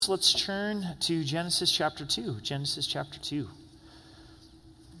Let's turn to Genesis chapter 2. Genesis chapter 2.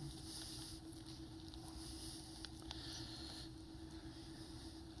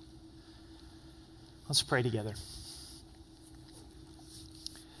 Let's pray together.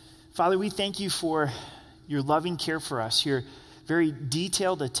 Father, we thank you for your loving care for us, your very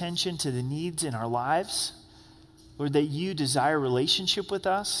detailed attention to the needs in our lives. Lord, that you desire relationship with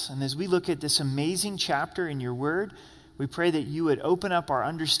us. And as we look at this amazing chapter in your word, we pray that you would open up our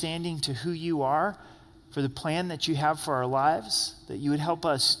understanding to who you are, for the plan that you have for our lives, that you would help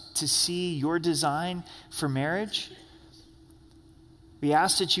us to see your design for marriage. We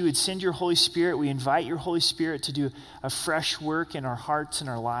ask that you would send your Holy Spirit. We invite your Holy Spirit to do a fresh work in our hearts and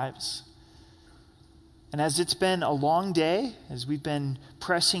our lives. And as it's been a long day, as we've been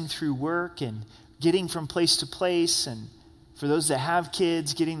pressing through work and getting from place to place, and for those that have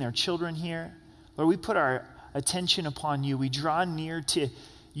kids, getting their children here, Lord, we put our attention upon you. We draw near to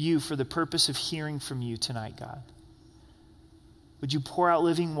you for the purpose of hearing from you tonight, God. Would you pour out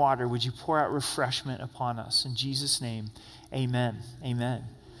living water? Would you pour out refreshment upon us? In Jesus' name, amen. Amen.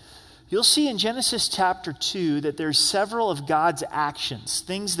 You'll see in Genesis chapter 2 that there's several of God's actions,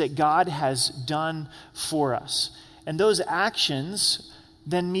 things that God has done for us. And those actions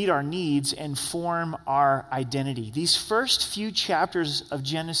then meet our needs and form our identity. These first few chapters of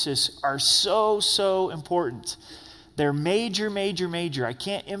Genesis are so important. They're major. I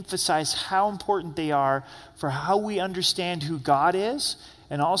can't emphasize how important they are for how we understand who God is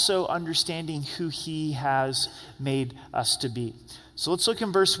and also understanding who he has made us to be. So let's look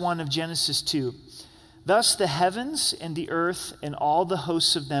in verse 1 of Genesis 2. Thus the heavens and the earth and all the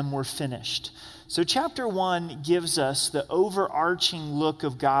hosts of them were finished. So chapter 1 gives us the overarching look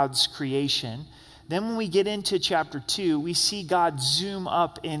of God's creation. Then when we get into chapter 2, we see God zoom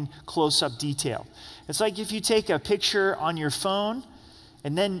up in close-up detail. It's like if you take a picture on your phone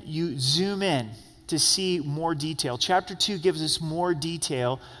and then you zoom in to see more detail. Chapter 2 gives us more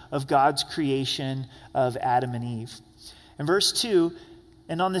detail of God's creation of Adam and Eve. In verse 2,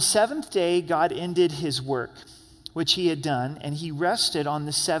 and on the seventh day God ended his work, which he had done, and he rested on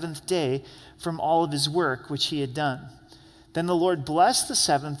the seventh day from all of his work which he had done. Then the Lord blessed the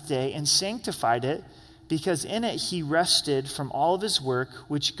seventh day and sanctified it, because in it he rested from all of his work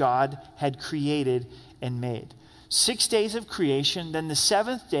which God had created and made. 6 days of creation, then the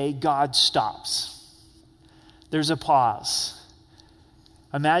seventh day God stops. There's a pause.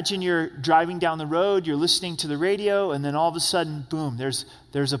 Imagine you're driving down the road, you're listening to the radio, and then all of a sudden, boom,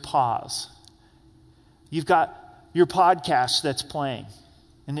 there's a pause. You've got your podcast that's playing,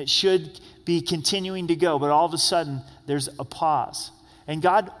 and it should be continuing to go, but all of a sudden there's a pause. And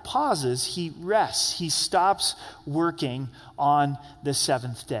God pauses, he rests, he stops working on the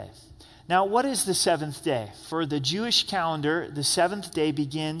seventh day. Now, what is the seventh day? For the Jewish calendar, the seventh day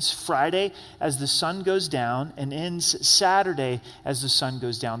begins Friday as the sun goes down and ends Saturday as the sun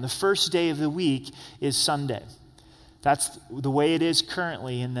goes down. The first day of the week is Sunday. That's the way it is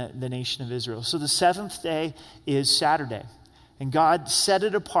currently in the nation of Israel. So the seventh day is Saturday. And God set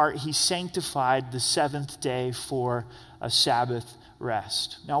it apart. He sanctified the seventh day for a Sabbath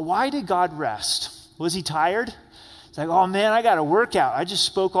rest. Now, why did God rest? Was he tired? It's like, oh man, I got to work out. I just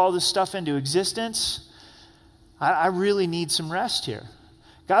spoke all this stuff into existence. I really need some rest here.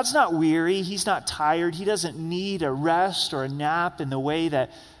 God's not weary. He's not tired. He doesn't need a rest or a nap in the way that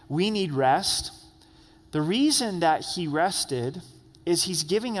we need rest. The reason that he rested is he's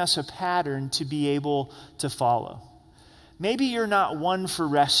giving us a pattern to be able to follow. Maybe you're not one for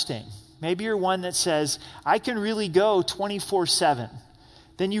resting. Maybe you're one that says, I can really go 24/7.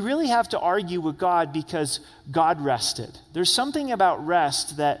 Then you really have to argue with God because God rested. There's something about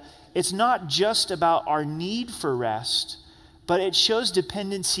rest that it's not just about our need for rest, but it shows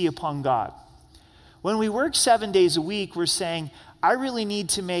dependency upon God. When we work 7 days a week, we're saying, I really need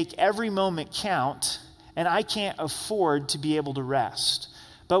to make every moment count, and I can't afford to be able to rest.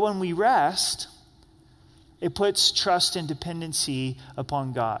 But when we rest, it puts trust and dependency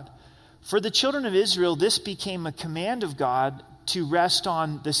upon God. For the children of Israel, this became a command of God to rest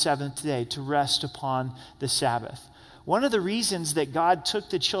on the seventh day, to rest upon the Sabbath. One of the reasons that God took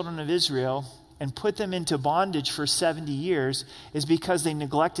the children of Israel and put them into bondage for 70 years is because they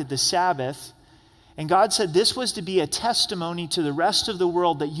neglected the Sabbath. And God said this was to be a testimony to the rest of the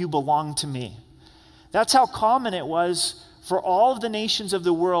world that you belong to me. That's how common it was for all of the nations of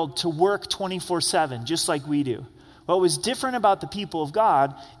the world to work 24/7, just like we do. What was different about the people of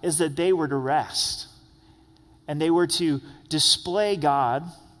God is that they were to rest. And they were to display God,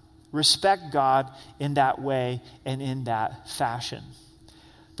 respect God in that way and in that fashion.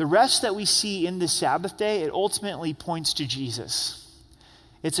 The rest that we see in the Sabbath day, it ultimately points to Jesus.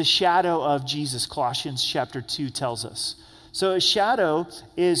 It's a shadow of Jesus, Colossians chapter 2 tells us. So a shadow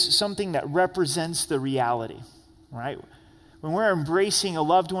is something that represents the reality, right? When we're embracing a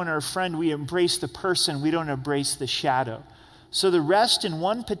loved one or a friend, we embrace the person, we don't embrace the shadow. So the rest in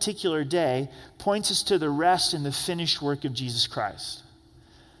one particular day points us to the rest in the finished work of Jesus Christ.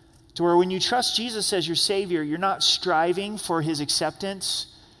 To where when you trust Jesus as your Savior, you're not striving for his acceptance,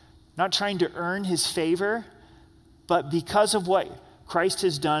 not trying to earn his favor, but because of what Christ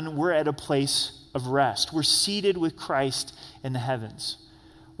has done, we're at a place of rest. We're seated with Christ in the heavens.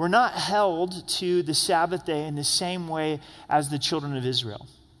 We're not held to the Sabbath day in the same way as the children of Israel.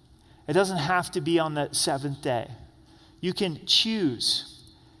 It doesn't have to be on the seventh day. You can choose.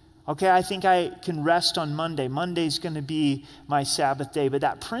 Okay, I think I can rest on Monday. Monday's going to be my Sabbath day. But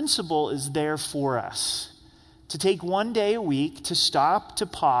that principle is there for us. To take one day a week, to stop, to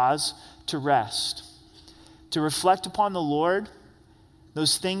pause, to rest. To reflect upon the Lord,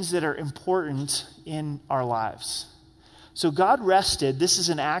 those things that are important in our lives. So God rested. This is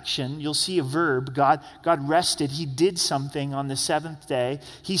an action. You'll see a verb. God rested. He did something on the seventh day.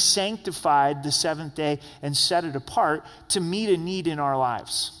 He sanctified the seventh day and set it apart to meet a need in our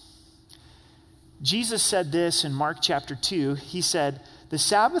lives. Jesus said this in Mark chapter 2. He said, the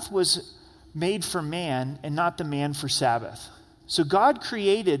Sabbath was made for man and not the man for Sabbath. So God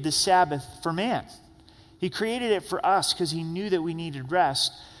created the Sabbath for man. He created it for us because he knew that we needed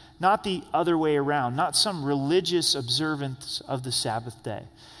rest, not the other way around, not some religious observance of the Sabbath day.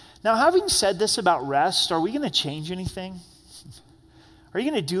 Now, having said this about rest, are we going to change anything? Are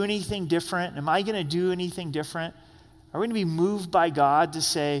you going to do anything different? Am I going to do anything different? Are we going to be moved by God to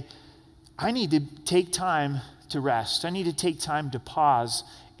say, I need to take time to rest. I need to take time to pause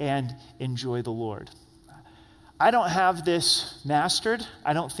and enjoy the Lord. I don't have this mastered.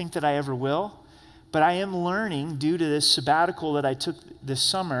 I don't think that I ever will. But I am learning, due to this sabbatical that I took this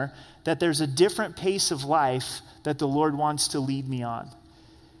summer, that there's a different pace of life that the Lord wants to lead me on.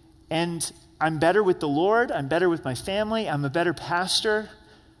 And I'm better with the Lord. I'm better with my family. I'm a better pastor.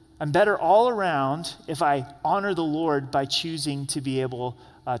 I'm better all around if I honor the Lord by choosing to be able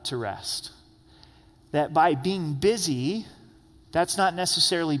to rest. That by being busy, that's not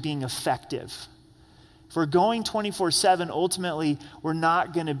necessarily being effective. If we're going 24/7, ultimately, we're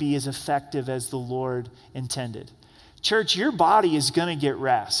not going to be as effective as the Lord intended. Church, your body is going to get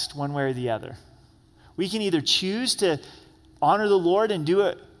rest one way or the other. We can either choose to honor the Lord and do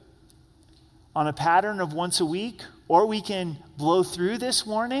it on a pattern of once a week, or we can blow through this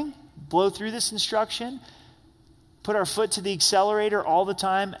warning, blow through this instruction, put our foot to the accelerator all the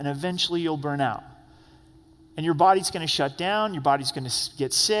time, and eventually you'll burn out. And your body's going to shut down. Your body's going to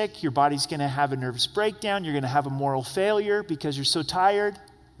get sick. Your body's going to have a nervous breakdown. You're going to have a moral failure because you're so tired,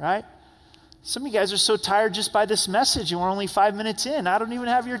 right? Some of you guys are so tired just by this message, and we're only 5 minutes in. I don't even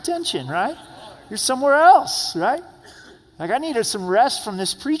have your attention, right? You're somewhere else, right? Like, I needed some rest from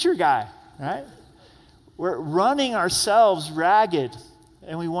this preacher guy, right? We're running ourselves ragged,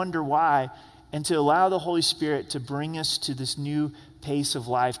 and we wonder why. And to allow the Holy Spirit to bring us to this new pace of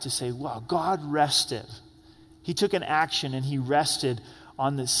life to say, wow, God rested. He took an action and he rested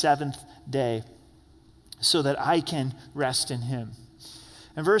on the seventh day so that I can rest in him.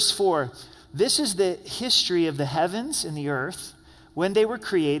 And verse 4, this is the history of the heavens and the earth when they were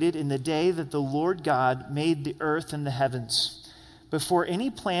created in the day that the Lord God made the earth and the heavens. Before any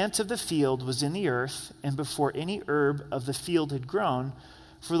plant of the field was in the earth and before any herb of the field had grown,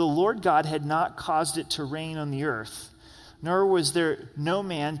 for the Lord God had not caused it to rain on the earth, nor was there no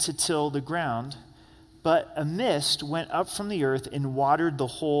man to till the ground. But a mist went up from the earth and watered the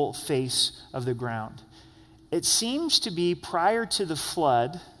whole face of the ground. It seems to be prior to the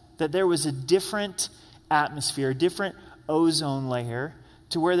flood that there was a different atmosphere, a different ozone layer,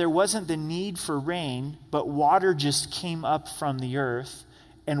 to where there wasn't the need for rain, but water just came up from the earth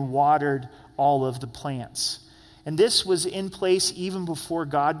and watered all of the plants. And this was in place even before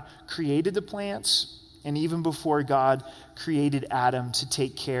God created the plants and even before God created Adam to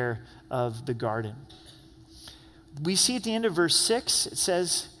take care of the garden. We see at the end of verse 6, it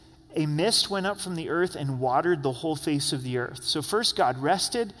says, a mist went up from the earth and watered the whole face of the earth. So first God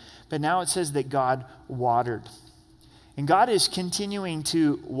rested, but now it says that God watered. And God is continuing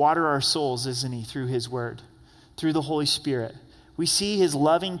to water our souls, isn't he, through his word, through the Holy Spirit. We see his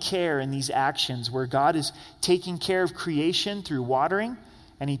loving care in these actions where God is taking care of creation through watering,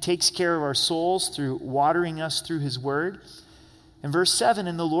 and he takes care of our souls through watering us through his word. In verse 7,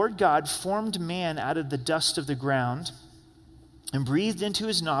 and the Lord God formed man out of the dust of the ground and breathed into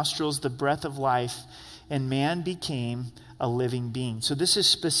his nostrils the breath of life, and man became a living being. So this is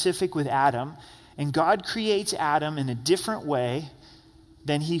specific with Adam, and God creates Adam in a different way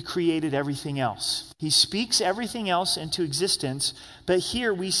then he created everything else. He speaks everything else into existence, but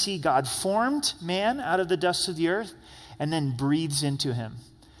here we see God formed man out of the dust of the earth and then breathes into him.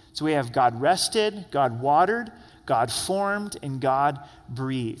 So we have God rested, God watered, God formed, and God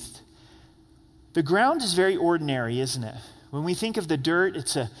breathed. The ground is very ordinary, isn't it? When we think of the dirt,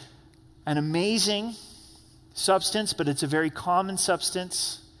 it's an amazing substance, but it's a very common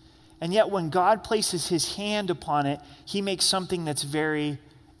substance. And yet when God places his hand upon it, he makes something that's very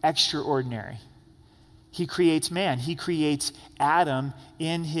extraordinary. He creates man. He creates Adam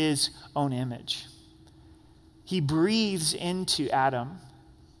in his own image. He breathes into Adam,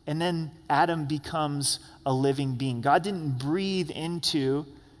 and then Adam becomes a living being. God didn't breathe into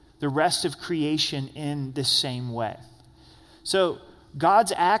the rest of creation in the same way. So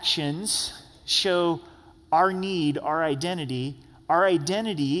God's actions show our need, our identity. Our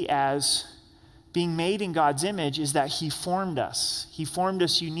identity as being made in God's image is that he formed us. He formed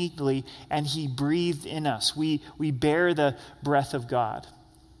us uniquely, and he breathed in us. We bear the breath of God.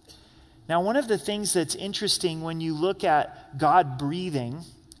 Now, one of the things that's interesting when you look at God breathing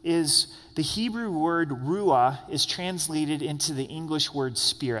is the Hebrew word ruah is translated into the English word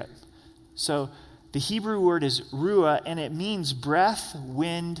spirit. So the Hebrew word is ruah, and it means breath,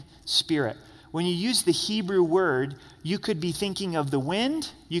 wind, spirit. When you use the Hebrew word, you could be thinking of the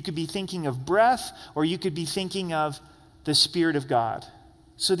wind, you could be thinking of breath, or you could be thinking of the Spirit of God.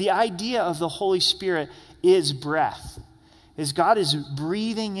 So the idea of the Holy Spirit is breath. As God is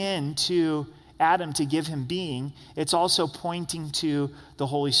breathing into Adam to give him being, it's also pointing to the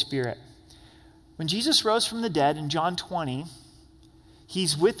Holy Spirit. When Jesus rose from the dead in John 20,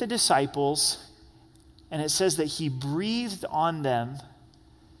 he's with the disciples, and it says that he breathed on them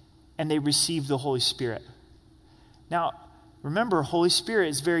and they received the Holy Spirit. Now, remember, Holy Spirit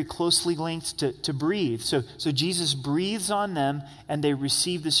is very closely linked to breathe. So Jesus breathes on them, and they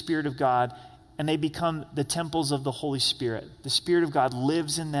receive the Spirit of God, and they become the temples of the Holy Spirit. The Spirit of God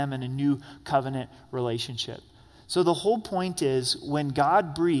lives in them in a new covenant relationship. So the whole point is, when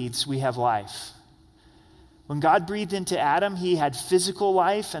God breathes, we have life. When God breathed into Adam, he had physical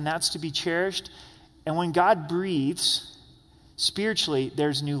life, and that's to be cherished. And when God breathes, spiritually,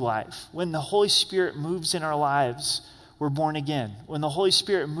 there's new life. When the Holy Spirit moves in our lives, we're born again. When the Holy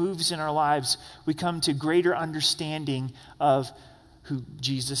Spirit moves in our lives, we come to greater understanding of who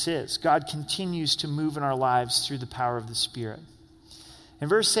Jesus is. God continues to move in our lives through the power of the Spirit. In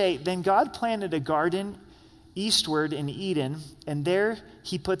verse 8, then God planted a garden eastward in Eden, and there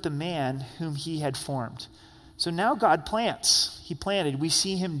he put the man whom he had formed. So now God plants. He planted. We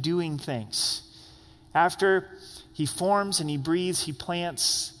see him doing things. After he forms and he breathes, he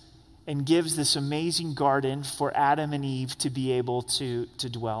plants and gives this amazing garden for Adam and Eve to be able to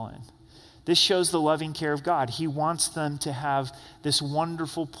dwell in. This shows the loving care of God. He wants them to have this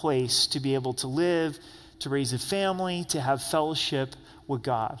wonderful place to be able to live, to raise a family, to have fellowship with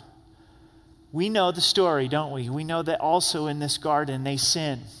God. We know the story, don't we? We know that also in this garden they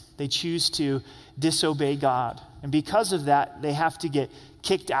sin. They choose to disobey God. And because of that, they have to get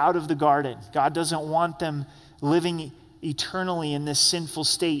kicked out of the garden. God doesn't want them living eternally in this sinful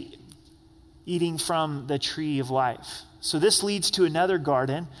state, eating from the tree of life. So this leads to another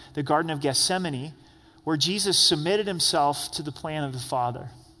garden, the Garden of Gethsemane, where Jesus submitted himself to the plan of the Father.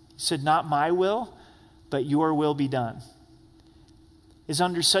 He said, not my will, but your will be done. Is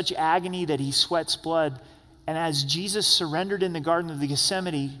under such agony that he sweats blood. And as Jesus surrendered in the Garden of the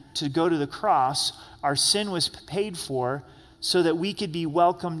Gethsemane to go to the cross, our sin was paid for so that we could be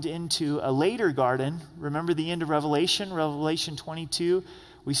welcomed into a later garden. Remember the end of Revelation 22,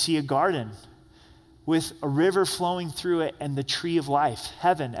 we see a garden with a river flowing through it and the tree of life,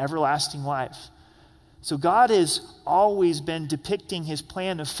 heaven, everlasting life. So God has always been depicting his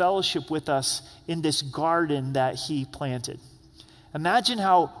plan of fellowship with us in this garden that he planted. Imagine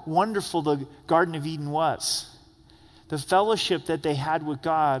how wonderful the Garden of Eden was. The fellowship that they had with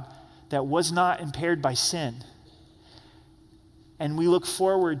God that was not impaired by sin. And we look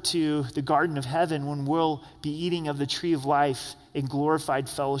forward to the Garden of Heaven when we'll be eating of the tree of life in glorified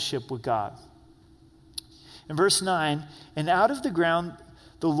fellowship with God. In verse 9, and out of the ground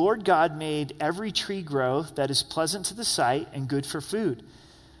the Lord God made every tree grow that is pleasant to the sight and good for food.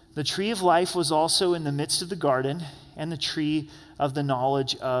 The tree of life was also in the midst of the garden, and the tree of the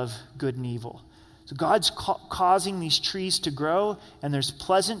knowledge of good and evil. So God's causing these trees to grow, and there's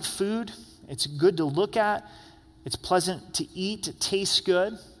pleasant food. It's good to look at. It's pleasant to eat. It tastes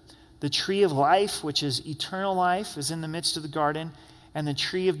good. The tree of life, which is eternal life, is in the midst of the garden, and the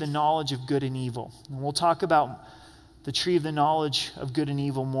tree of the knowledge of good and evil. And we'll talk about the tree of the knowledge of good and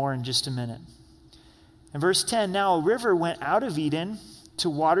evil more in just a minute. In verse 10, now a river went out of Eden to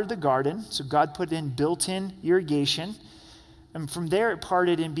water the garden. So God put in built-in irrigation. And from there it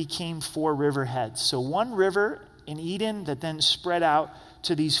parted and became 4 river heads. So one river in Eden that then spread out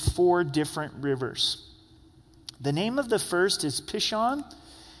to these 4 different rivers. The name of the first is Pishon.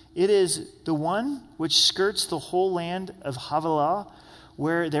 It is the one which skirts the whole land of Havilah,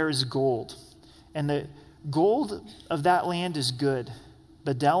 where there is gold. And the gold of that land is good.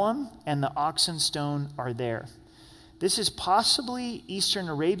 Bdellium and the oxen stone are there. This is possibly eastern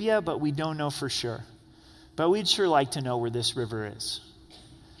Arabia, but we don't know for sure. But we'd sure like to know where this river is.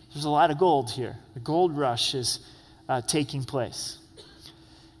 There's a lot of gold here. The gold rush is taking place.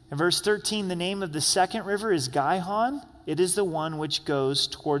 In verse 13, the name of the second river is Gihon. It is the one which goes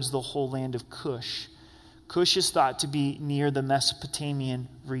towards the whole land of Cush. Cush is thought to be near the Mesopotamian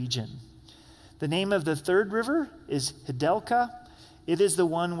region. The name of the third river is Hidelka. It is the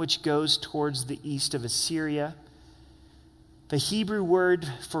one which goes towards the east of Assyria. The Hebrew word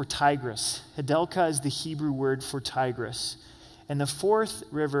for Tigris. Hidelka is the Hebrew word for Tigris. And the fourth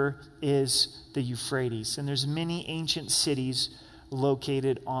river is the Euphrates. And there's many ancient cities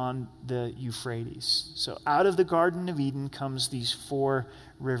located on the Euphrates. So out of the Garden of Eden comes these 4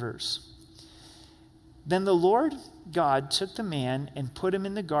 rivers. Then the Lord God took the man and put him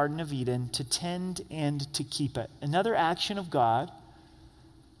in the Garden of Eden to tend and to keep it. Another action of God.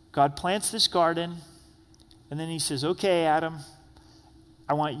 God plants this garden, and then he says, okay, Adam,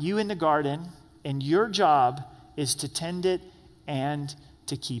 I want you in the garden, and your job is to tend it and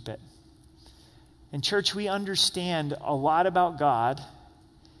to keep it. In church, we understand a lot about God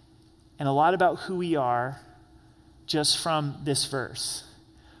and a lot about who we are just from this verse.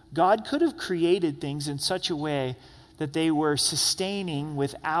 God could have created things in such a way that they were sustaining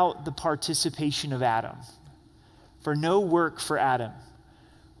without the participation of Adam. For no work for Adam.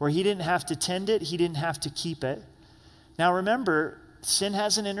 Where he didn't have to tend it, he didn't have to keep it. Now remember, sin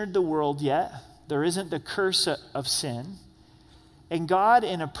hasn't entered the world yet. There isn't the curse of sin. And God,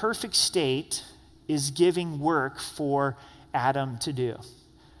 in a perfect state, is giving work for Adam to do.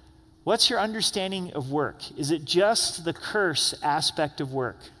 What's your understanding of work? Is it just the curse aspect of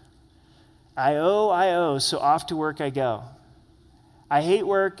work? I owe, so off to work I go. I hate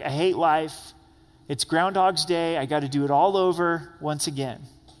work, I hate life. It's Groundhog's Day, I got to do it all over once again.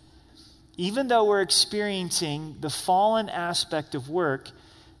 Even though we're experiencing the fallen aspect of work,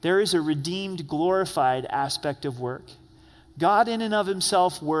 there is a redeemed, glorified aspect of work. God in and of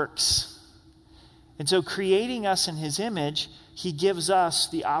himself works. And so creating us in his image, he gives us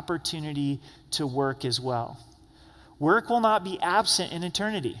the opportunity to work as well. Work will not be absent in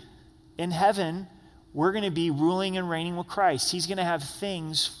eternity. In heaven, we're going to be ruling and reigning with Christ. He's going to have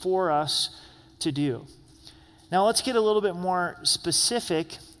things for us to do. Now let's get a little bit more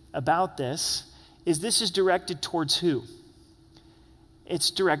specific about this. This is directed towards who? It's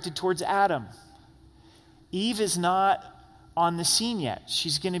directed towards Adam. Eve is not on the scene yet.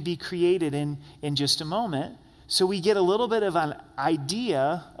 She's going to be created in just a moment. So we get a little bit of an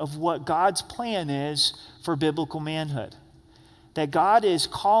idea of what God's plan is for biblical manhood. That God is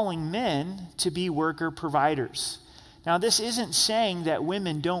calling men to be worker providers. Now, this isn't saying that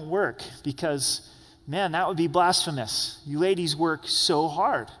women don't work because, man, that would be blasphemous. You ladies work so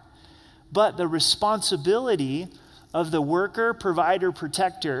hard. But the responsibility of the worker, provider,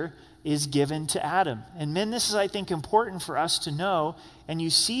 protector is given to Adam. And men, this is, I think, important for us to know. And you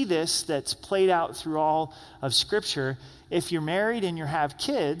see this that's played out through all of Scripture. If you're married and you have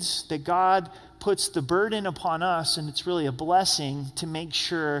kids, that God puts the burden upon us, and it's really a blessing to make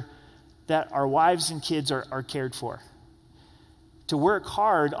sure that our wives and kids are cared for. To work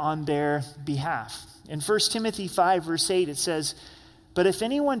hard on their behalf. In 1 Timothy 5, verse 8, it says, "But if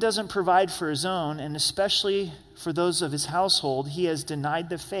anyone doesn't provide for his own, and especially for those of his household, he has denied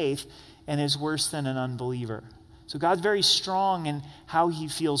the faith and is worse than an unbeliever." So God's very strong in how he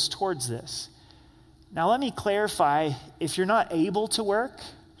feels towards this. Now let me clarify, if you're not able to work,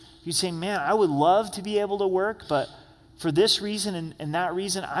 you say, man, I would love to be able to work, but for this reason and that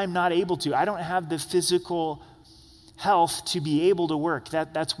reason, I'm not able to. I don't have the physical health to be able to work.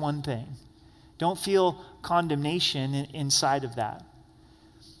 That's one thing. Don't feel condemnation inside of that.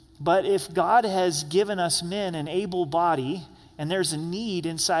 But if God has given us men an able body, and there's a need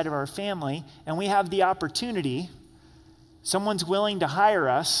inside of our family, and we have the opportunity, someone's willing to hire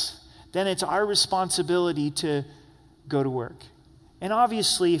us, then it's our responsibility to go to work. And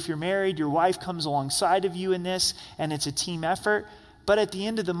obviously, if you're married, your wife comes alongside of you in this, and it's a team effort. But at the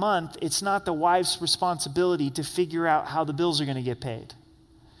end of the month, it's not the wife's responsibility to figure out how the bills are going to get paid.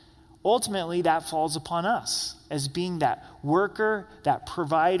 Ultimately, that falls upon us as being that worker, that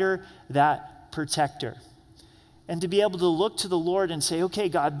provider, that protector. and to be able to look to the Lord and say, okay,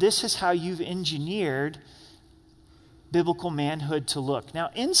 God, this is how you've engineered biblical manhood to look.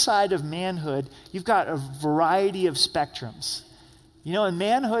 Now, inside of manhood, you've got a variety of spectrums. And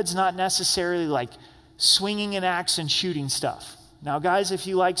manhood's not necessarily like swinging an axe and shooting stuff. Now, guys, if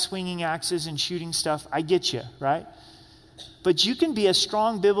you like swinging axes and shooting stuff, I get you, right? But you can be a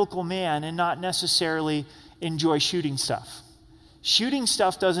strong biblical man and not necessarily enjoy shooting stuff. Shooting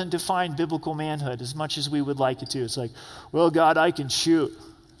stuff doesn't define biblical manhood as much as we would like it to. It's like, well, God, I can shoot.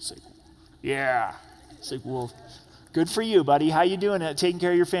 It's like, yeah. It's like, well, good for you, buddy. How you doing at taking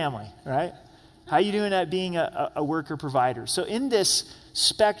care of your family, right? How you doing at being a worker provider? So in this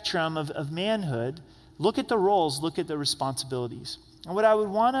spectrum of manhood, look at the roles, look at the responsibilities. And what I would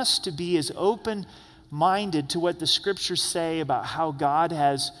want us to be is open-minded to what the scriptures say about how God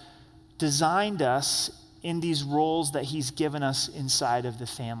has designed us in these roles that he's given us inside of the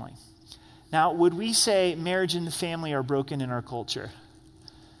family. Now, would we say marriage and the family are broken in our culture?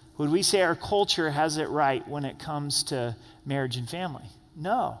 Would we say our culture has it right when it comes to marriage and family?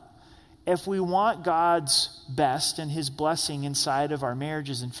 No. If we want God's best and his blessing inside of our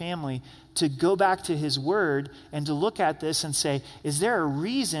marriages and family, to go back to his word and to look at this and say, is there a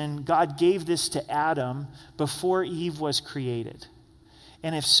reason God gave this to Adam before Eve was created?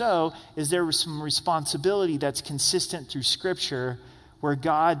 And if so, is there some responsibility that's consistent through Scripture where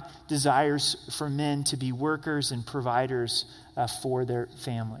God desires for men to be workers and providers for their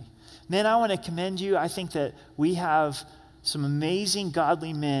family? Men, I want to commend you. I think that we have some amazing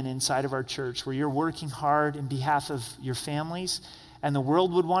godly men inside of our church where you're working hard in behalf of your families, and the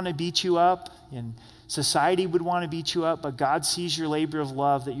world would want to beat you up, and society would want to beat you up, but God sees your labor of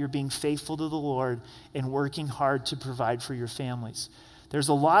love, that you're being faithful to the Lord and working hard to provide for your families. There's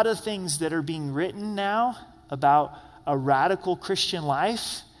a lot of things that are being written now about a radical Christian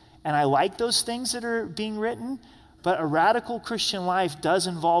life, and I like those things that are being written, but a radical Christian life does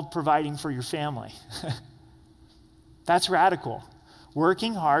involve providing for your family. That's radical.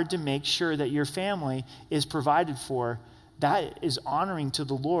 Working hard to make sure that your family is provided for, that is honoring to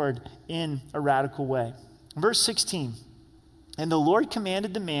the Lord in a radical way. Verse 16, and the Lord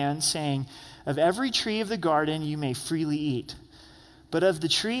commanded the man, saying, of every tree of the garden you may freely eat, but of the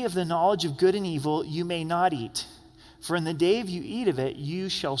tree of the knowledge of good and evil you may not eat. For in the day you eat of it, you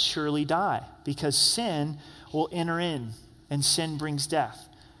shall surely die, because sin will enter in, and sin brings death.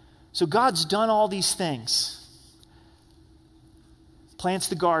 So God's done all these things. Plants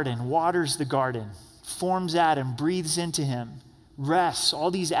the garden, waters the garden, forms Adam, breathes into him, rests,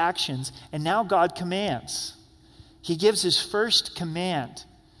 all these actions, and now God commands. He gives his first command.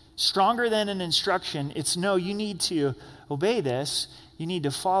 Stronger than an instruction, it's no, you need to obey this, you need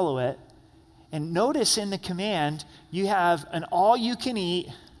to follow it. And notice in the command, you have an all-you-can-eat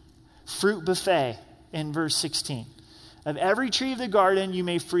fruit buffet in verse 16. Of every tree of the garden you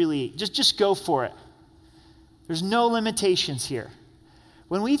may freely eat. Just go for it. There's no limitations here.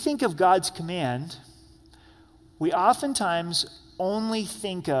 When we think of God's command, we oftentimes only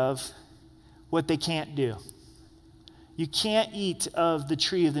think of what they can't do. You can't eat of the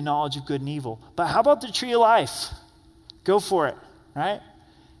tree of the knowledge of good and evil. But how about the tree of life? Go for it, right?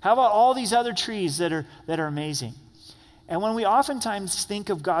 How about all these other trees that are amazing? And when we oftentimes think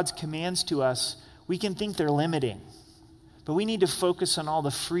of God's commands to us, we can think they're limiting. But we need to focus on all the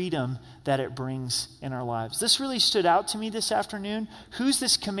freedom that it brings in our lives. This really stood out to me this afternoon. Who's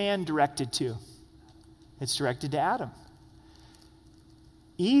this command directed to? It's directed to Adam.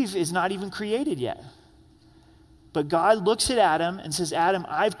 Eve is not even created yet. But God looks at Adam and says, Adam,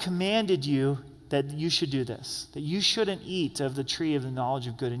 I've commanded you that you should do this, that you shouldn't eat of the tree of the knowledge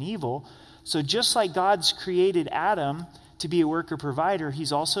of good and evil. So just like God's created Adam to be a worker provider,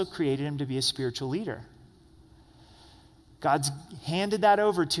 he's also created him to be a spiritual leader. God's handed that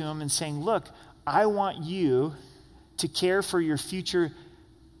over to him and saying, look, I want you to care for your future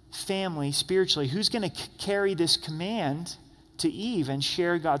family spiritually. Who's going to carry this command to Eve and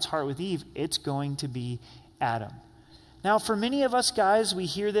share God's heart with Eve? It's going to be Adam. Now, for many of us guys, we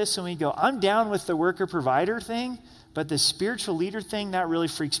hear this and we go, I'm down with the worker-provider thing, but the spiritual leader thing, that really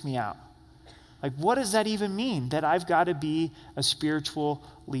freaks me out. Like, what does that even mean, that I've got to be a spiritual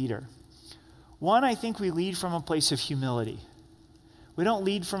leader? One, I think we lead from a place of humility. We don't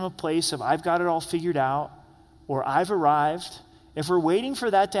lead from a place of, I've got it all figured out, or I've arrived. If we're waiting for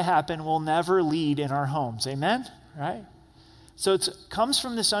that to happen, we'll never lead in our homes. Amen? Right? So it comes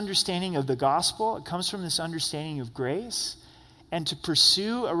from this understanding of the gospel. It comes from this understanding of grace. And to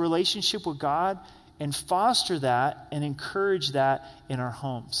pursue a relationship with God and foster that and encourage that in our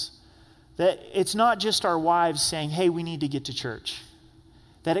homes. That it's not just our wives saying, hey, we need to get to church.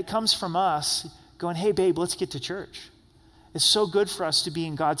 That it comes from us going, hey, babe, let's get to church. It's so good for us to be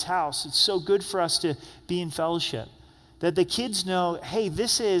in God's house. It's so good for us to be in fellowship. That the kids know, hey,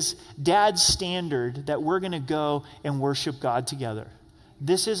 this is Dad's standard that we're going to go and worship God together.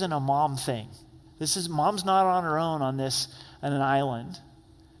 This isn't a mom thing. Mom's not on her own on an island.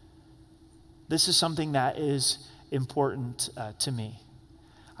 This is something that is important to me.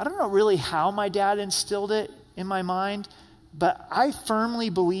 I don't know really how my dad instilled it in my mind, but I firmly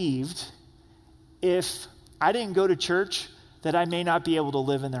believed if I didn't go to church, that I may not be able to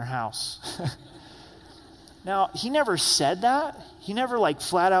live in their house. Now, he never said that. He never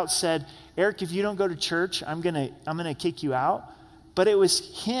flat out said, Eric, if you don't go to church, I'm gonna kick you out. But it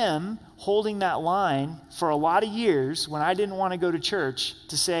was him holding that line for a lot of years when I didn't want to go to church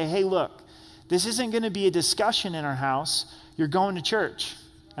to say, hey, look, this isn't going to be a discussion in our house. You're going to church.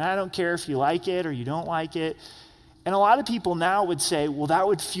 And I don't care if you like it or you don't like it. And a lot of people now would say, well, that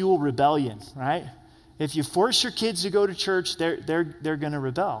would fuel rebellion, right? If you force your kids to go to church, they're going to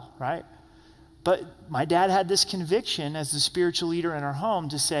rebel, right? But my dad had this conviction as the spiritual leader in our home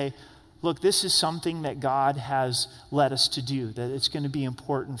to say, look, this is something that God has led us to do, that it's going to be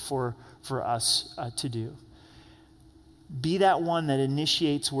important for us to do. Be that one that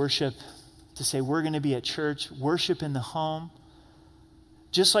initiates worship, to say we're going to be at church, worship in the home,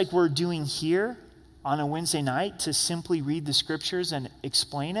 just like we're doing here on a Wednesday night to simply read the scriptures and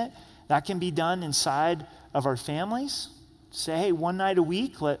explain it. That can be done inside of our families. Say, hey, one night a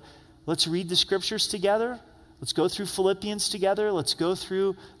week, let's read the scriptures together. Let's go through Philippians together. Let's go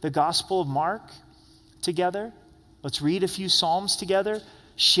through the Gospel of Mark together. Let's read a few Psalms together.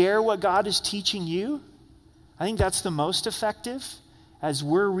 Share what God is teaching you. I think that's the most effective. As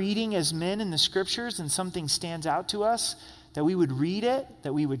we're reading as men in the scriptures and something stands out to us, that we would read it,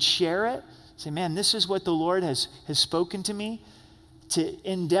 that we would share it. Say, man, this is what the Lord has spoken to me. To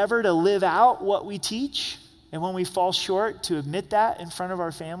endeavor to live out what we teach. And when we fall short, to admit that in front of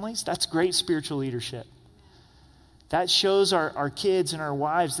our families. That's great spiritual leadership. That shows our kids and our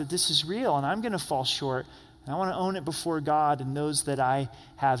wives that this is real and I'm going to fall short. And I want to own it before God and those that I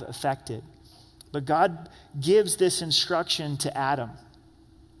have affected. But God gives this instruction to Adam.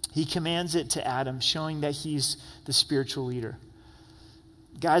 He commands it to Adam, showing that he's the spiritual leader.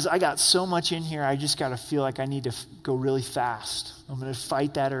 Guys, I got so much in here, I just got to feel like I need to go really fast. I'm going to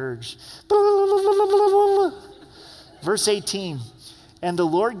fight that urge. Verse 18. And the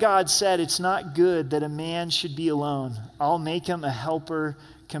Lord God said, it's not good that a man should be alone. I'll make him a helper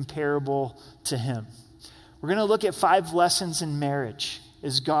comparable to him. We're going to look at 5 lessons in marriage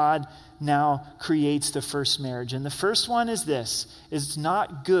as God now creates the first marriage. And the first one is this: it's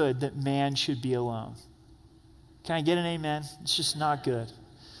not good that man should be alone. Can I get an amen? It's just not good.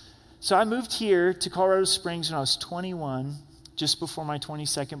 So I moved here to Colorado Springs when I was 21, just before my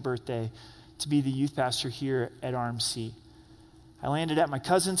 22nd birthday, to be the youth pastor here at RMC. I landed at my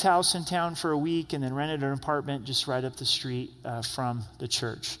cousin's house in town for a week and then rented an apartment just right up the street from the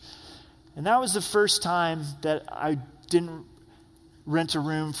church. And that was the first time that I didn't rent a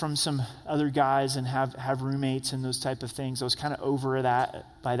room from some other guys and have roommates and those type of things. I was kind of over that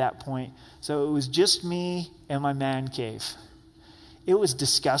by that point. So it was just me and my man cave. It was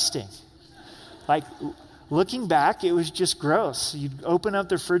disgusting. Looking back, it was just gross. You'd open up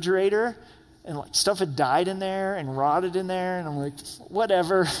the refrigerator and stuff had died in there and rotted in there. And I'm like,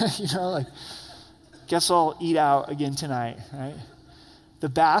 whatever, guess I'll eat out again tonight, right? The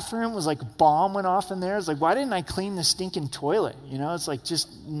bathroom was like a bomb went off in there. It's like, why didn't I clean the stinking toilet? It's like just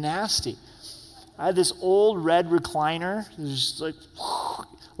nasty. I had this old red recliner. There's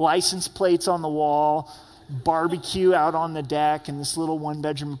license plates on the wall, barbecue out on the deck in this little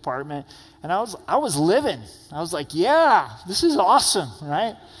 1-bedroom apartment. And I was living. I was like, yeah, this is awesome,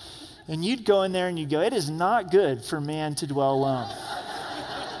 right? And you'd go in there and you'd go, it is not good for man to dwell alone.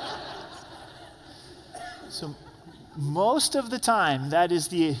 So most of the time, that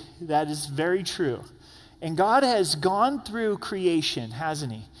is very true. And God has gone through creation,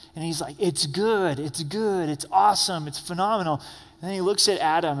 hasn't he? And he's like, it's good, it's awesome, it's phenomenal. And then he looks at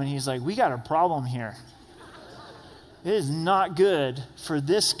Adam and he's like, we got a problem here. It is not good for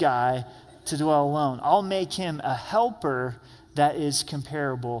this guy to dwell alone. I'll make him a helper that is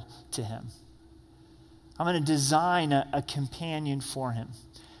comparable to him. I'm going to design a companion for him.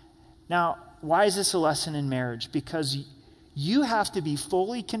 Now, why is this a lesson in marriage? Because you have to be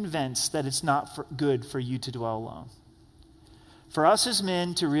fully convinced that it's not good for you to dwell alone. For us as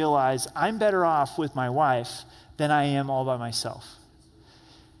men to realize I'm better off with my wife than I am all by myself.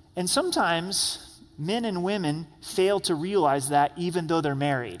 And sometimes men and women fail to realize that even though they're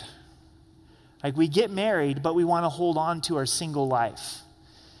married. We get married, but we want to hold on to our single life.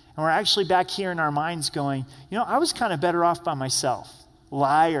 And we're actually back here in our minds going, I was kind of better off by myself.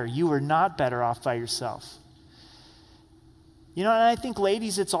 Liar, you were not better off by yourself. And I think,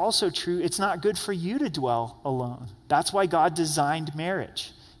 ladies, it's also true. It's not good for you to dwell alone. That's why God designed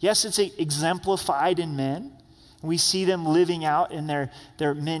marriage. Yes, it's exemplified in men. We see them living out in their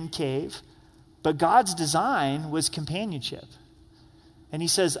men cave. But God's design was companionship. And he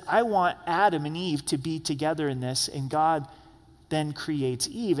says, I want Adam and Eve to be together in this. And God then creates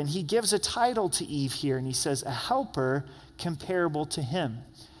Eve. And he gives a title to Eve here. And he says, a helper comparable to him.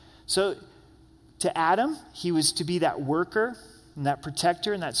 So to Adam, he was to be that worker and that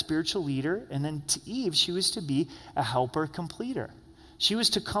protector and that spiritual leader. And then to Eve, she was to be a helper completer. She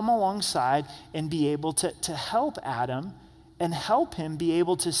was to come alongside and be able to help Adam and help him be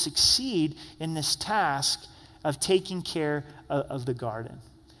able to succeed in this task of taking care of the garden.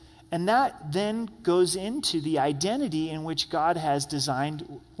 And that then goes into the identity in which God has designed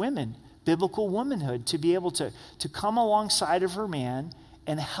women, biblical womanhood, to be able to come alongside of her man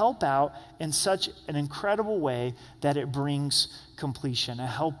and help out in such an incredible way that it brings completion, a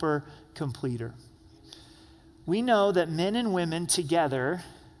helper completer. We know that men and women together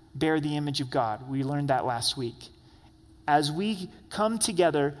bear the image of God. We learned that last week. As we come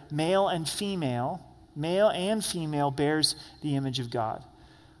together, male and female bears the image of God.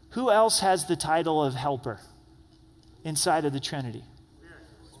 Who else has the title of helper inside of the Trinity?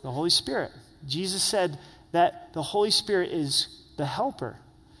 The Holy Spirit. Jesus said that the Holy Spirit is the helper.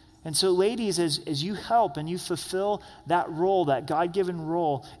 And so, ladies, as you help and you fulfill that role, that God-given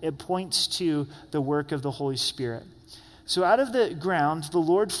role, it points to the work of the Holy Spirit. So out of the ground, the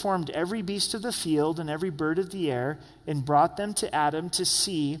Lord formed every beast of the field and every bird of the air and brought them to Adam to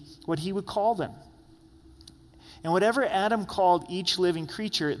see what he would call them. And whatever Adam called each living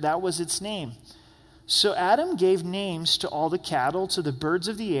creature, that was its name. So Adam gave names to all the cattle, to the birds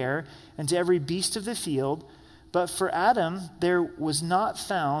of the air, and to every beast of the field. But for Adam, there was not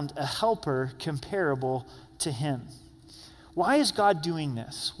found a helper comparable to him. Why is God doing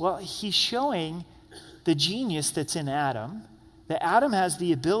this? Well, he's showing the genius that's in Adam, that Adam has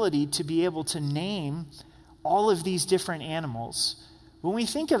the ability to be able to name all of these different animals. When we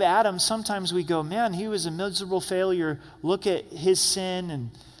think of Adam, sometimes we go, man, he was a miserable failure. Look at his sin and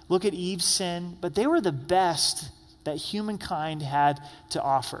look at Eve's sin. But they were the best that humankind had to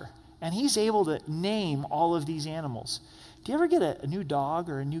offer. And he's able to name all of these animals. Do you ever get a new dog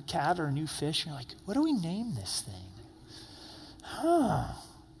or a new cat or a new fish? And you're like, what do we name this thing?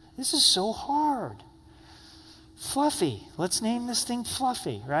 This is so hard. Fluffy. Let's name this thing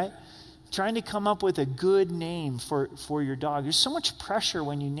Fluffy, right? Trying to come up with a good name for your dog. There's so much pressure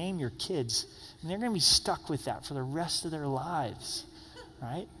when you name your kids. And they're going to be stuck with that for the rest of their lives,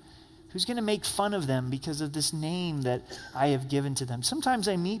 right? Who's going to make fun of them because of this name that I have given to them? Sometimes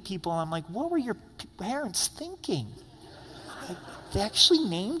I meet people and I'm like, what were your parents thinking? Like, they actually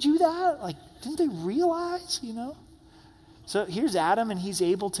named you that? Like, didn't they realize, So here's Adam, and he's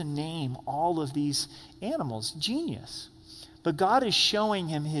able to name all of these animals. Genius. But God is showing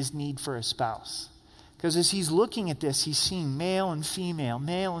him his need for a spouse. Because as he's looking at this, he's seeing male and female,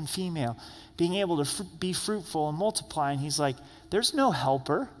 being able to be fruitful and multiply. And he's like, there's no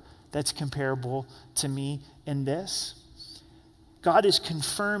helper that's comparable to me in this. God is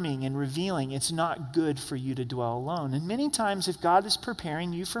confirming and revealing it's not good for you to dwell alone. And many times if God is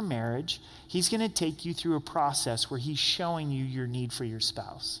preparing you for marriage, he's going to take you through a process where he's showing you your need for your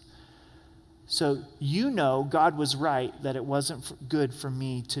spouse. So God was right that it wasn't good for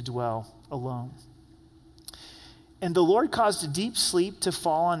me to dwell alone. And the Lord caused a deep sleep to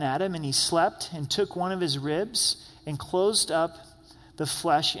fall on Adam, and he slept and took one of his ribs and closed up the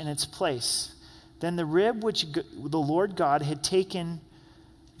flesh in its place. Then the rib which the Lord God had taken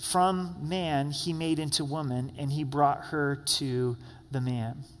from man, he made into woman, and he brought her to the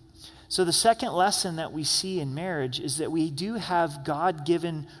man. So the second lesson that we see in marriage is that we do have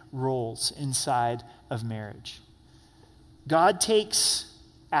God-given roles inside of marriage. God takes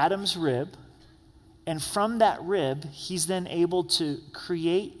Adam's rib, and from that rib, he's then able to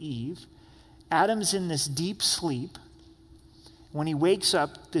create Eve. Adam's in this deep sleep. When he wakes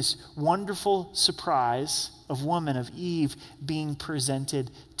up, this wonderful surprise of woman, of Eve, being presented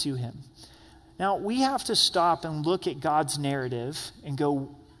to him. Now, we have to stop and look at God's narrative and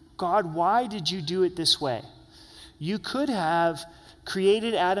go, God, why did you do it this way? You could have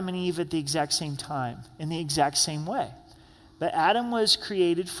created Adam and Eve at the exact same time, in the exact same way. But Adam was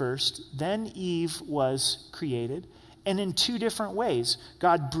created first, then Eve was created, and in two different ways.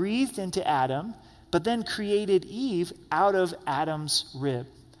 God breathed into Adam, but then created Eve out of Adam's rib.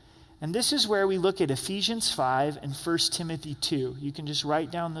 And this is where we look at Ephesians 5 and 1 Timothy 2. You can just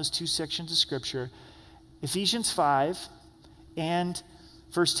write down those two sections of Scripture. Ephesians 5 and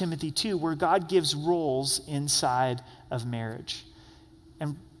 1 Timothy 2, where God gives roles inside of marriage.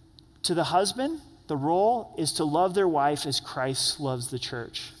 And to the husband, the role is to love their wife as Christ loves the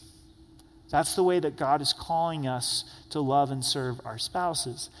church. That's the way that God is calling us to love and serve our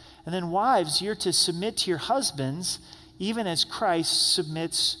spouses. And then wives, you're to submit to your husbands even as Christ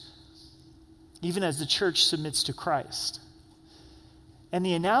submits, even as the church submits to Christ. And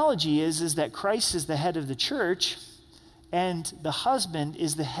the analogy is that Christ is the head of the church and the husband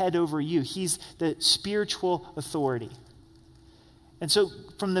is the head over you. He's the spiritual authority. And so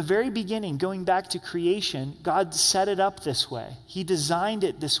from the very beginning, going back to creation, God set it up this way. He designed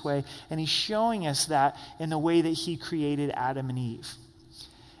it this way, and he's showing us that in the way that he created Adam and Eve.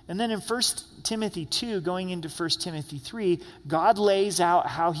 And then in 1 Timothy 2, going into 1 Timothy 3, God lays out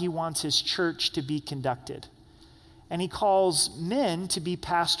how he wants his church to be conducted. And he calls men to be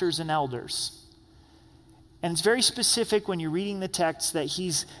pastors and elders. And it's very specific when you're reading the text that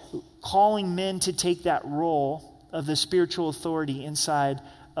he's calling men to take that role of the spiritual authority inside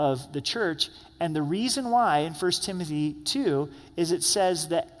of the church. And the reason why in 1 Timothy 2 is it says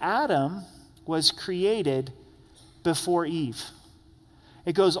that Adam was created before Eve.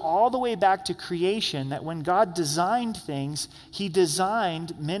 It goes all the way back to creation, that when God designed things, he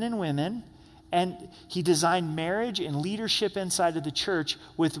designed men and women, and he designed marriage and leadership inside of the church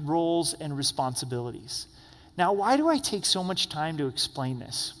with roles and responsibilities. Now, why do I take so much time to explain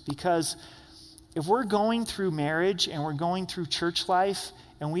this? Because if we're going through marriage and we're going through church life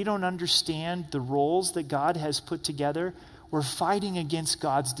and we don't understand the roles that God has put together, we're fighting against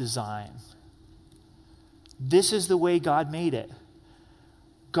God's design. This is the way God made it.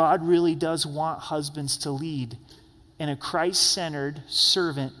 God really does want husbands to lead in a Christ-centered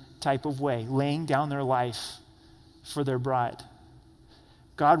servant type of way, laying down their life for their bride.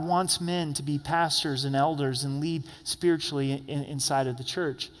 God wants men to be pastors and elders and lead spiritually inside of the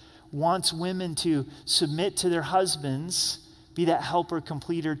church. Wants women to submit to their husbands, be that helper,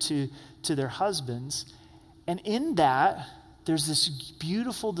 completer to their husbands. And in that, there's this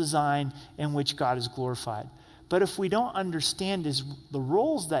beautiful design in which God is glorified. But if we don't understand the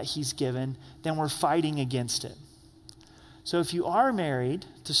roles that he's given, then we're fighting against it. So if you are married,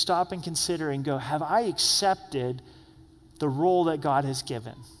 to stop and consider and go, have I accepted the role that God has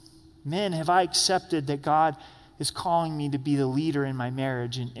given? Men, have I accepted that God is calling me to be the leader in my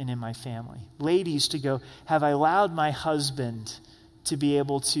marriage and in my family? Ladies, to go, have I allowed my husband to be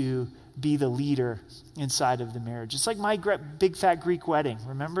able to be the leader inside of the marriage? It's like my big fat Greek wedding.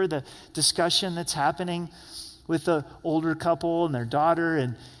 Remember the discussion that's happening with the older couple and their daughter,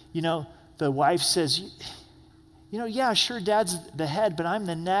 and the wife says, yeah, sure, dad's the head, but I'm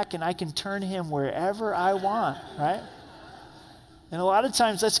the neck and I can turn him wherever I want, right? And a lot of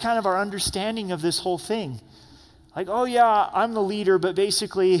times that's kind of our understanding of this whole thing. Like, oh yeah, I'm the leader, but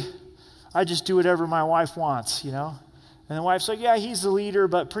basically I just do whatever my wife wants, And the wife's like, yeah, he's the leader,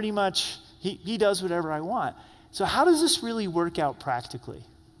 but pretty much he does whatever I want. So how does this really work out practically?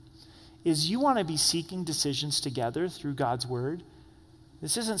 Is you want to be seeking decisions together through God's word.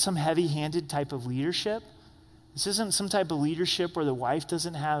 This isn't some heavy-handed type of leadership. This isn't some type of leadership where the wife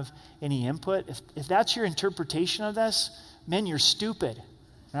doesn't have any input. If that's your interpretation of this, men, you're stupid,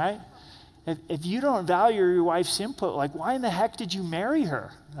 right? If you don't value your wife's input, like, why in the heck did you marry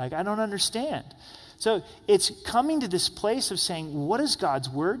her? Like, I don't understand. So it's coming to this place of saying, what does God's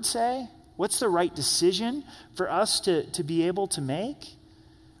word say? What's the right decision for us to be able to make?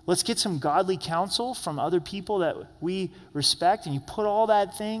 Let's get some godly counsel from other people that we respect, and you put all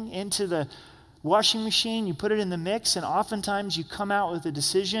that thing into the washing machine, you put it in the mix, and oftentimes you come out with a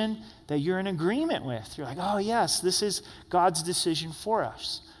decision that you're in agreement with. You're like, oh yes, this is God's decision for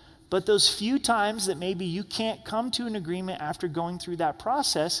us. But those few times that maybe you can't come to an agreement after going through that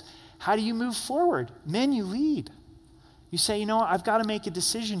process, how do you move forward? Men, you lead. You say, I've got to make a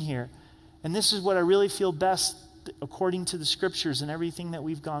decision here. And this is what I really feel best according to the scriptures and everything that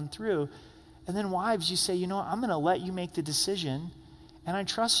we've gone through. And then wives, you say, I'm going to let you make the decision, and I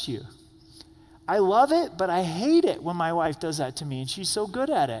trust you. I love it, but I hate it when my wife does that to me, and she's so good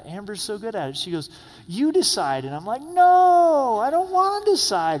at it. Amber's so good at it. She goes, you decide. And I'm like, no, I don't want to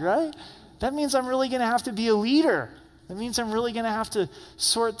decide, right? That means I'm really going to have to be a leader. That means I'm really going to have to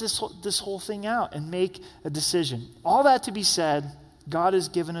sort this whole thing out and make a decision. All that to be said, God has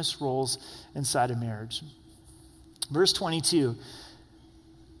given us roles inside of marriage. Verse 22,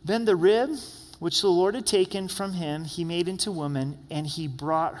 then the rib which the Lord had taken from him, he made into woman, and he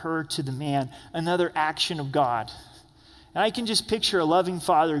brought her to the man. Another action of God. And I can just picture a loving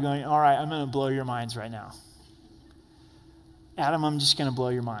father going, all right, I'm going to blow your minds right now. Adam, I'm just going to blow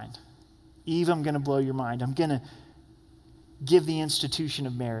your mind. Eve, I'm going to blow your mind. I'm going to give the institution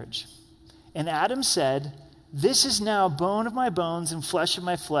of marriage. And Adam said, this is now bone of my bones and flesh of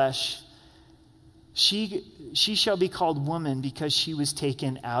my flesh. She shall be called woman because she was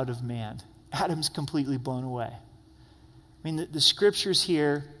taken out of man. Adam's completely blown away. I mean, the scriptures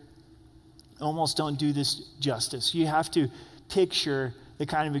here almost don't do this justice. You have to picture the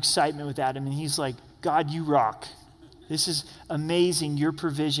kind of excitement with Adam. And he's like, God, you rock. This is amazing, your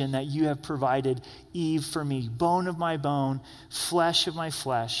provision that you have provided Eve for me. Bone of my bone, flesh of my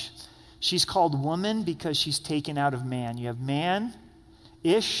flesh. She's called woman because she's taken out of man. You have man,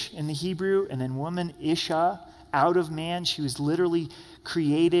 ish in the Hebrew, and then woman, isha, out of man. She was literally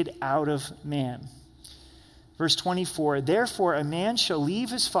created out of man. Verse 24, therefore a man shall leave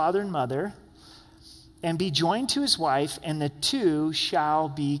his father and mother and be joined to his wife, and the two shall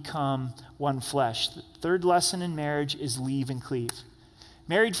become one flesh. The third lesson in marriage is leave and cleave.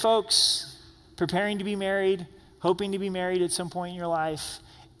 Married folks, preparing to be married, hoping to be married at some point in your life,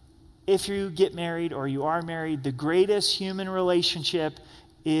 if you get married or you are married, the greatest human relationship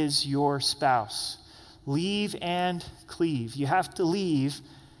is your spouse. Leave and cleave. You have to leave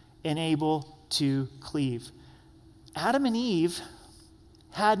and able to cleave. Adam and Eve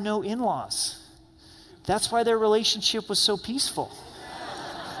had no in-laws. That's why their relationship was so peaceful.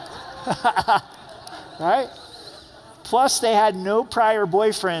 Right? Plus, they had no prior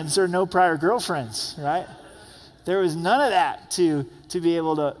boyfriends or no prior girlfriends, right? There was none of that to be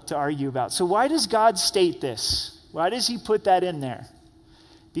able to argue about. So why does God state this? Why does he put that in there?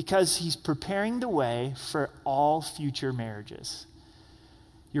 Because he's preparing the way for all future marriages.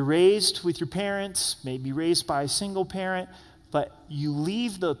 You're raised with your parents, maybe raised by a single parent, but you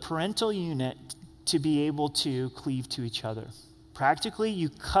leave the parental unit to be able to cleave to each other. Practically, you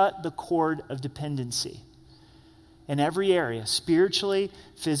cut the cord of dependency in every area, spiritually,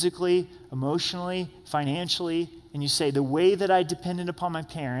 physically, emotionally, financially, and you say, the way that I depended upon my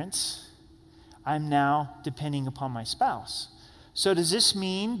parents, I'm now depending upon my spouse. So does this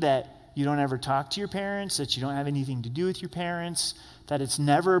mean that you don't ever talk to your parents, that you don't have anything to do with your parents, that it's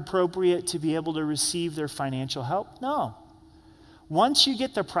never appropriate to be able to receive their financial help? No. Once you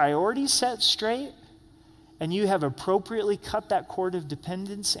get the priorities set straight and you have appropriately cut that cord of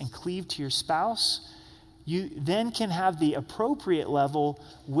dependence and cleave to your spouse, you then can have the appropriate level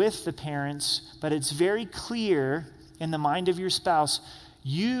with the parents, but it's very clear in the mind of your spouse,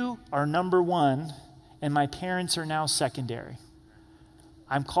 you are number one and my parents are now secondary.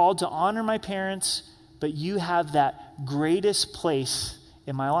 I'm called to honor my parents, but you have that greatest place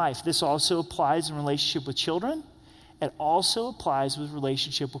in my life. This also applies in relationship with children. It also applies with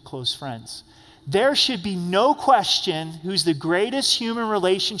relationship with close friends. There should be no question who's the greatest human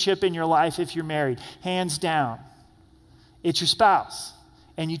relationship in your life if you're married. Hands down. It's your spouse.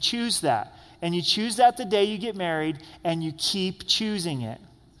 And you choose that. And you choose that the day you get married, and you keep choosing it.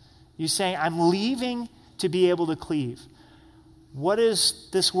 You're saying, I'm leaving to be able to cleave. What does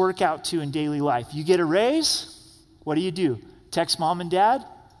this work out to in daily life? You get a raise, what do? Text mom and dad?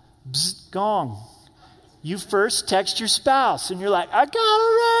 Bzz, gong. You first text your spouse, and you're like, I got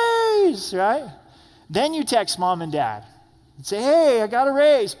a raise, right? Then you text mom and dad and say, hey, I got a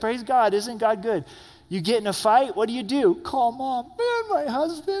raise. Praise God. Isn't God good? You get in a fight, what do? Call mom. Man, my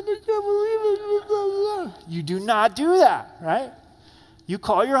husband, I can't believe it. You do not do that, right? You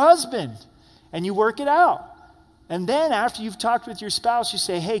call your husband, and you work it out. And then after you've talked with your spouse, you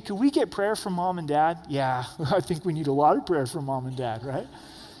say, hey, could we get prayer from mom and dad? Yeah, I think we need a lot of prayer from mom and dad, right?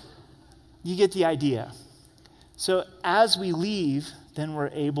 You get the idea. So as we leave, then we're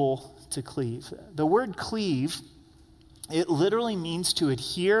able to cleave. The word cleave, it literally means to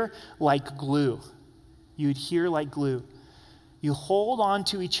adhere like glue. You adhere like glue. You hold on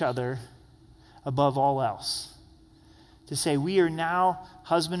to each other above all else. To say we are now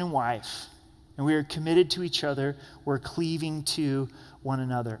husband and wife, and we are committed to each other, we're cleaving to one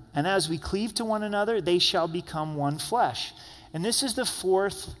another. And as we cleave to one another, they shall become one flesh. And this is the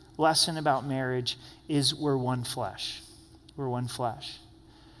fourth lesson about marriage, is we're one flesh. We're one flesh.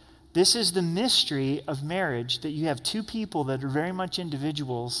 This is the mystery of marriage, that you have two people that are very much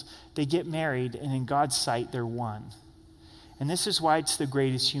individuals. They get married, and in God's sight, they're one. And this is why it's the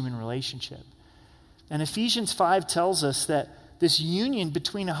greatest human relationship. And Ephesians 5 tells us that this union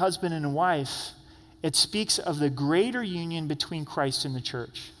between a husband and a wife, it speaks of the greater union between Christ and the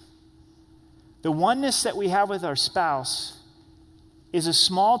church. The oneness that we have with our spouse is a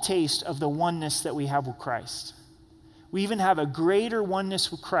small taste of the oneness that we have with Christ. We even have a greater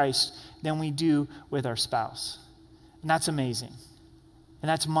oneness with Christ than we do with our spouse. And that's amazing. And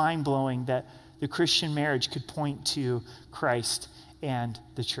that's mind-blowing that the Christian marriage could point to Christ and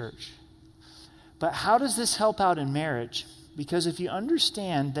the church. But how does this help out in marriage? Because if you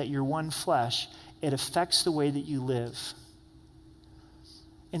understand that you're one flesh, it affects the way that you live.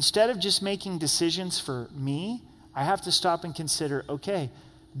 Instead of just making decisions for me, I have to stop and consider, okay,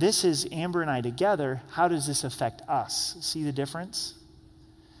 this is Amber and I together. How does this affect us? See the difference?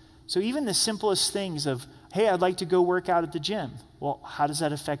 So even the simplest things of, hey, I'd like to go work out at the gym. Well, how does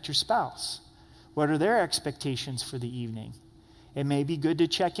that affect your spouse? What are their expectations for the evening? It may be good to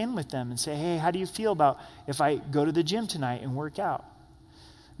check in with them and say, hey, how do you feel about if I go to the gym tonight and work out?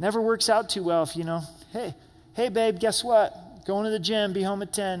 Never works out too well if hey babe, guess what? Going to the gym, be home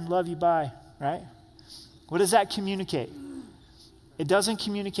at 10, love you, bye, right? What does that communicate? It doesn't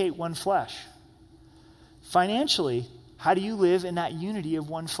communicate one flesh. Financially, how do you live in that unity of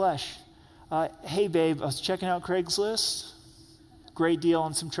one flesh? Hey babe, I was checking out Craigslist. Great deal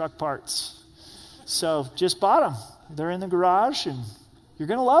on some truck parts. So just bought them. They're in the garage and you're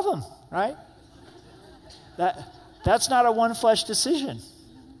going to love them, right? That's not a one flesh decision.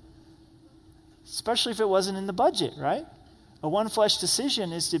 Especially if it wasn't in the budget, right? A one flesh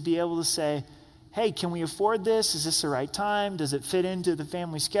decision is to be able to say, hey, can we afford this? Is this the right time? Does it fit into the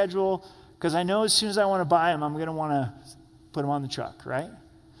family schedule? Because I know as soon as I want to buy them, I'm going to want to put them on the truck, right?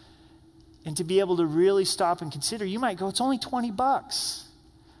 And to be able to really stop and consider, you might go, it's only $20.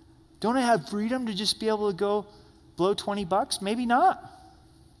 Don't I have freedom to just be able to go blow $20? Maybe not.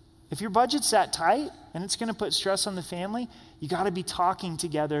 If your budget's that tight and it's going to put stress on the family, you got to be talking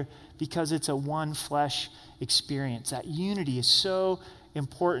together because it's a one flesh experience. That unity is so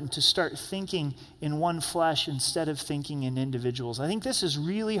important to start thinking in one flesh instead of thinking in individuals. I think this is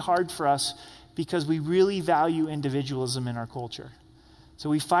really hard for us because we really value individualism in our culture. So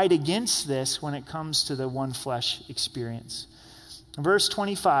we fight against this when it comes to the one flesh experience. Verse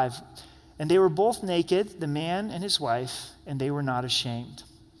 25, and they were both naked, the man and his wife, and they were not ashamed.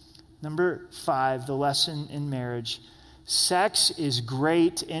 Number 5, the lesson in marriage. Sex is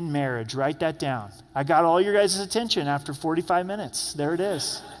great in marriage. Write that down. I got all your guys' attention after 45 minutes. There it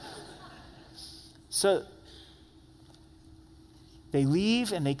is. So they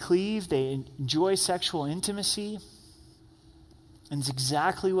leave and they cleave. They enjoy sexual intimacy. And it's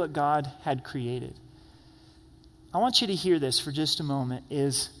exactly what God had created. I want you to hear this for just a moment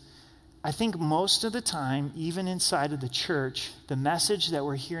is I think most of the time, even inside of the church, the message that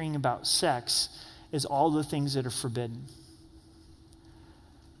we're hearing about sex is all the things that are forbidden.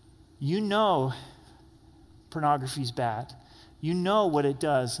 You know pornography is bad. You know what it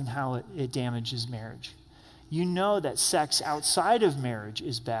does and how it damages marriage. You know that sex outside of marriage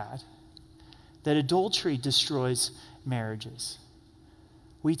is bad, that adultery destroys marriages.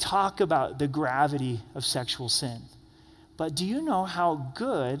 We talk about the gravity of sexual sin. But do you know how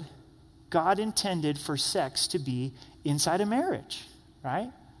good God intended for sex to be inside a marriage,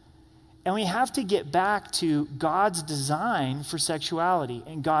 right? And we have to get back to God's design for sexuality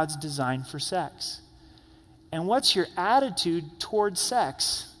and God's design for sex. And what's your attitude towards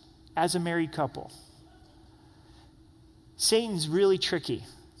sex as a married couple? Satan's really tricky.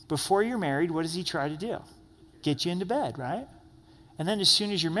 Before you're married, what does he try to do? Get you into bed, right? And then as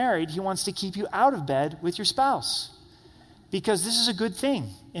soon as you're married, he wants to keep you out of bed with your spouse. Because this is a good thing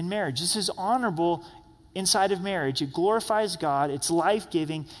in marriage. This is honorable inside of marriage. It glorifies God. It's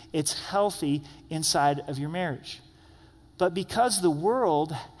life-giving. It's healthy inside of your marriage. But because the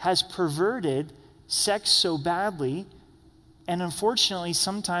world has perverted sex so badly, and unfortunately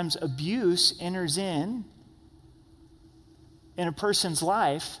sometimes abuse enters in a person's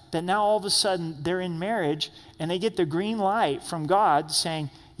life, that now all of a sudden they're in marriage and they get the green light from God saying,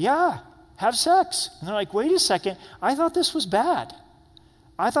 yeah, have sex. And they're like, wait a second, I thought this was bad.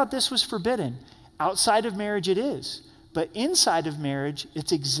 I thought this was forbidden. Outside of marriage it is. But inside of marriage,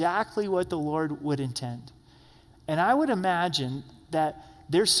 it's exactly what the Lord would intend. And I would imagine that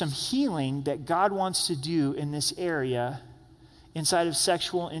there's some healing that God wants to do in this area inside of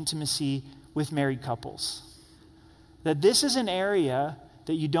sexual intimacy with married couples. That this is an area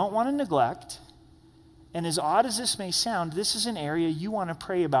that you don't want to neglect. And as odd as this may sound, this is an area you want to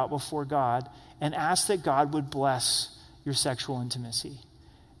pray about before God and ask that God would bless your sexual intimacy.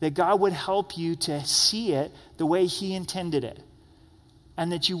 That God would help you to see it the way he intended it.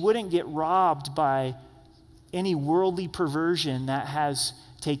 And that you wouldn't get robbed by any worldly perversion that has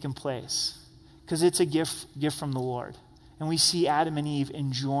taken place. Because it's a gift from the Lord. And we see Adam and Eve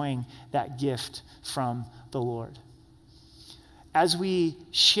enjoying that gift from the Lord. As we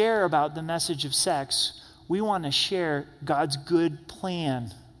share about the message of sex, we want to share God's good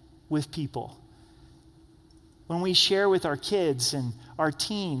plan with people. When we share with our kids and our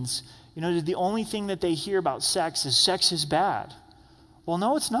teens, the only thing that they hear about sex is bad. Well,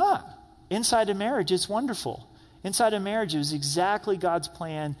 no, it's not. Inside a marriage, it's wonderful. Inside a marriage, it was exactly God's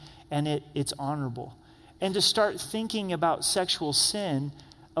plan, and it's honorable. And to start thinking about sexual sin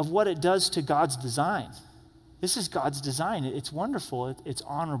of what it does to God's design. This is God's design. It's wonderful. It's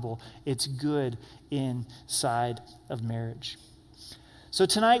honorable. It's good inside of marriage. So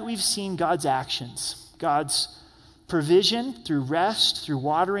tonight we've seen God's actions, God's provision through rest, through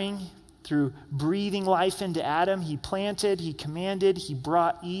watering, through breathing life into Adam. He planted, he commanded, he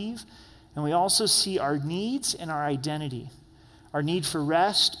brought Eve. And we also see our needs and our identity. Our need for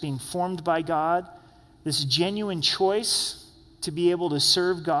rest being formed by God, this genuine choice to be able to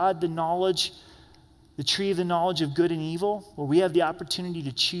serve God, the tree of the knowledge of good and evil, where we have the opportunity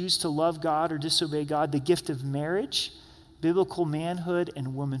to choose to love God or disobey God, the gift of marriage, biblical manhood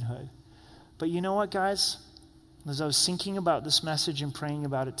and womanhood. But you know what, guys? As I was thinking about this message and praying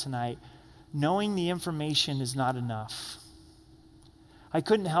about it tonight, knowing the information is not enough. I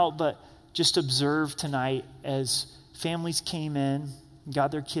couldn't help but just observe tonight as families came in, got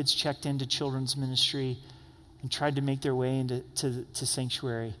their kids checked into children's ministry, and tried to make their way into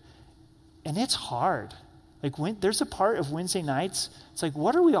sanctuary. And it's hard. There's a part of Wednesday nights, it's like,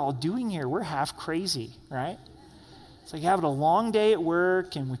 what are we all doing here? We're half crazy, right? It's like having a long day at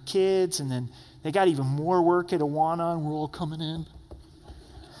work and with kids, and then they got even more work at Awana, and we're all coming in.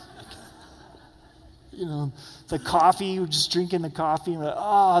 The coffee, we're just drinking the coffee, and we're like,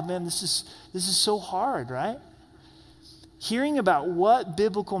 oh man, this is so hard, right? Hearing about what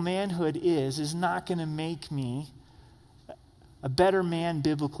biblical manhood is not going to make me a better man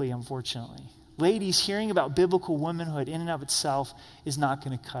biblically, unfortunately. Ladies, hearing about biblical womanhood in and of itself is not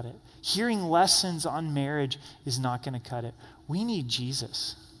going to cut it. Hearing lessons on marriage is not going to cut it. We need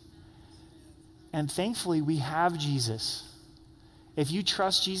Jesus. And thankfully, we have Jesus. If you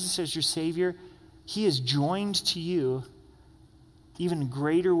trust Jesus as your Savior, he is joined to you even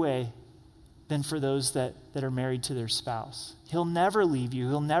greater way than for those that are married to their spouse. He'll never leave you.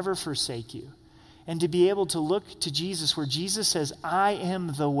 He'll never forsake you. And to be able to look to Jesus where Jesus says, I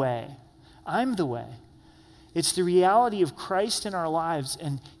am the way. I'm the way. It's the reality of Christ in our lives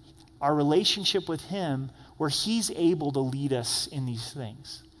and our relationship with him where he's able to lead us in these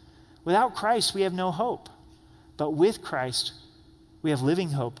things. Without Christ, we have no hope. But with Christ, we have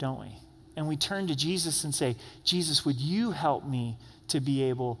living hope, don't we? And we turn to Jesus and say, Jesus, would you help me to be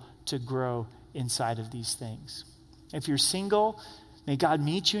able to grow inside of these things? If you're single, may God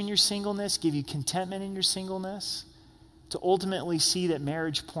meet you in your singleness, give you contentment in your singleness, to ultimately see that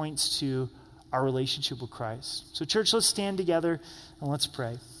marriage points to our relationship with Christ. So church, let's stand together and let's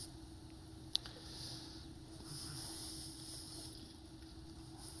pray.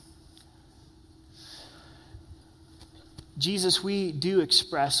 Jesus, we do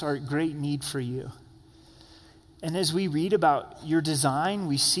express our great need for you. And as we read about your design,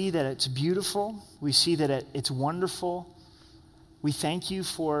 we see that it's beautiful. We see that it's wonderful. We thank you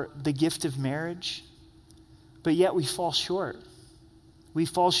for the gift of marriage. But yet we fall short. We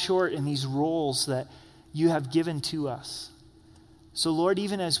fall short in these roles that you have given to us. So Lord,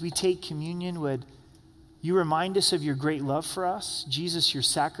 even as we take communion, would you remind us of your great love for us? Jesus, your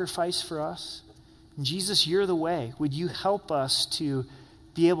sacrifice for us. And Jesus, you're the way. Would you help us to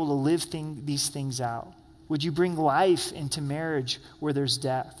be able to live these things out? Would you bring life into marriage where there's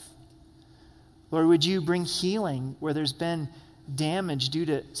death? Lord, would you bring healing where there's been damage due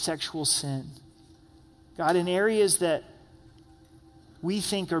to sexual sin? God, in areas that we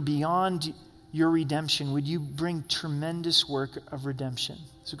think are beyond your redemption, would you bring tremendous work of redemption?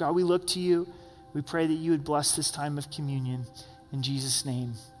 So God, we look to you. We pray that you would bless this time of communion. In Jesus'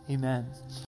 name, amen.